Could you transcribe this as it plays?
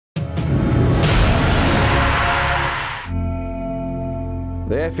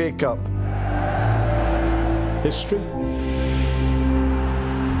The FA Cup. History.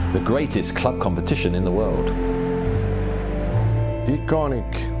 The greatest club competition in the world.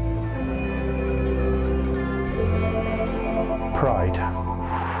 Iconic. Pride.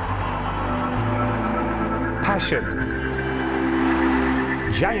 Passion.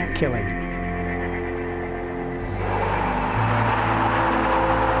 Giant killing.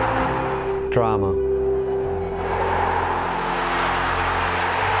 Drama.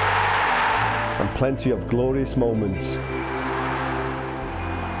 And plenty of glorious moments.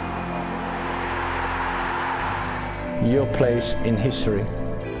 Your place in history.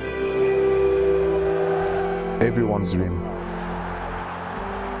 Everyone's dream.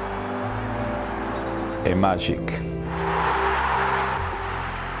 A magic.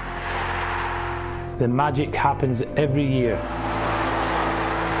 The magic happens every year.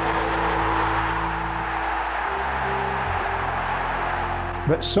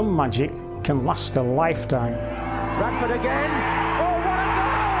 But some magic can last a lifetime. Radford again. Oh, what a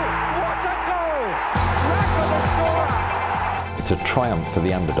goal! What a goal! Radford the scorer! It's a triumph for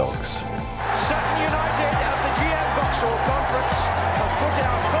the underdogs. Sutton United of the GM Vauxhall Conference have put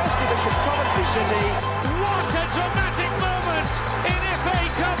out First Division Coventry City. What a dramatic moment in FA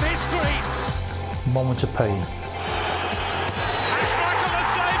Cup history! Moments of pain. And Schmeichel has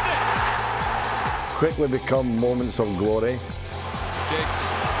saved it! Quickly become moments of glory. Giggs.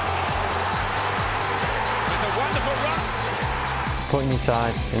 It's a wonderful run. Putting your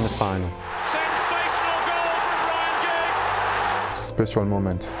side in the final. Sensational goal from Ryan Giggs. Special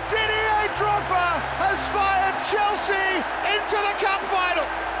moment. Didier Drogba has fired Chelsea into the cup final.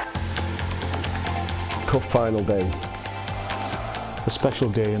 Cup final day. A special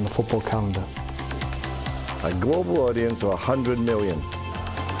day in the football calendar. A global audience of 100 million.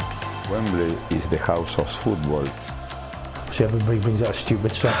 Wembley is the house of football. So everybody brings out a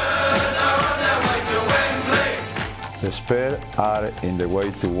stupid song. The Spurs are in the way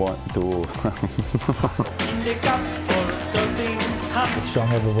to The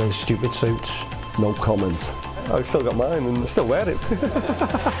song everybody's stupid suits. No comment. I've still got mine and I still wear it.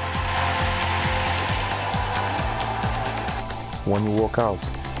 When you walk out.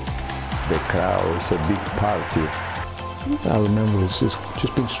 The crowd is a big party. I remember it's just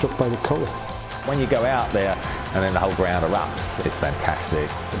being struck by the colour. When you go out there and then the whole ground erupts, it's fantastic.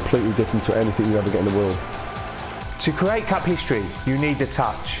 Completely different to anything you ever get in the world. To create cup history, you need the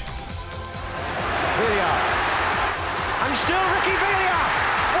touch. Villiers. And still Ricky Villiers.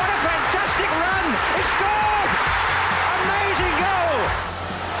 What a fantastic run. He scored. Amazing goal.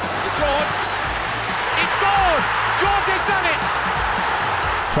 To George. He scored. George has done it.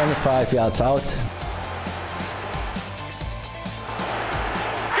 25 yards out.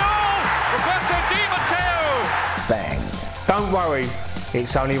 Goal. Roberto di Matteo. Bang. Don't worry,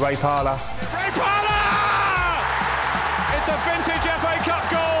 it's only Ray Parlour. Ray Parlour. It's a vintage FA Cup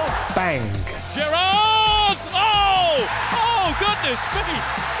goal. Bang. Gerrard. Oh. Oh, goodness me.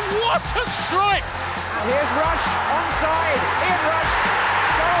 What a strike. And here's Rush onside. Ian Rush.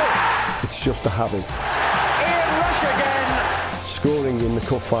 Goal. It's just a habit. Ian Rush again. Scoring in the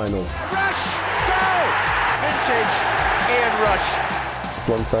cup final. Rush. Goal. Vintage Ian Rush. It's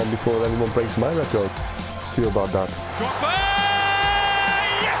a long time before anyone breaks my record. See about that. Drogba.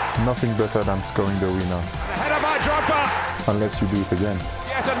 Yes. Nothing better than scoring the winner. The header by Drogba. Unless you do it again.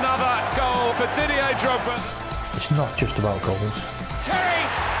 Yet another goal for Didier Drogba. It's not just about goals. Cherry,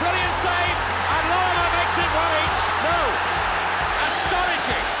 brilliant save, and Lorna makes it one each. No,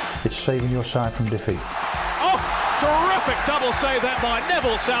 astonishing. It's saving your side from defeat. Oh, terrific double save that by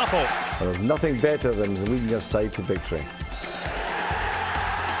Neville Southall. There's nothing better than leading your side to victory.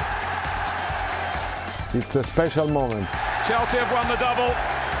 It's a special moment. Chelsea have won the double.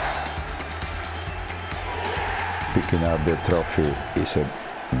 Picking up the trophy is a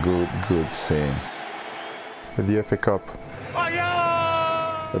good scene. The FA Cup. Oh,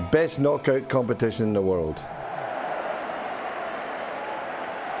 yeah! The best knockout competition in the world.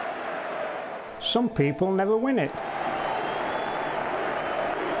 Some people never win it.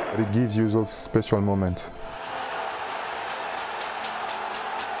 But it gives you those special moments.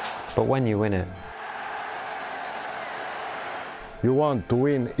 But when you win it, You want to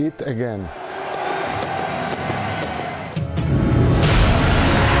win it again.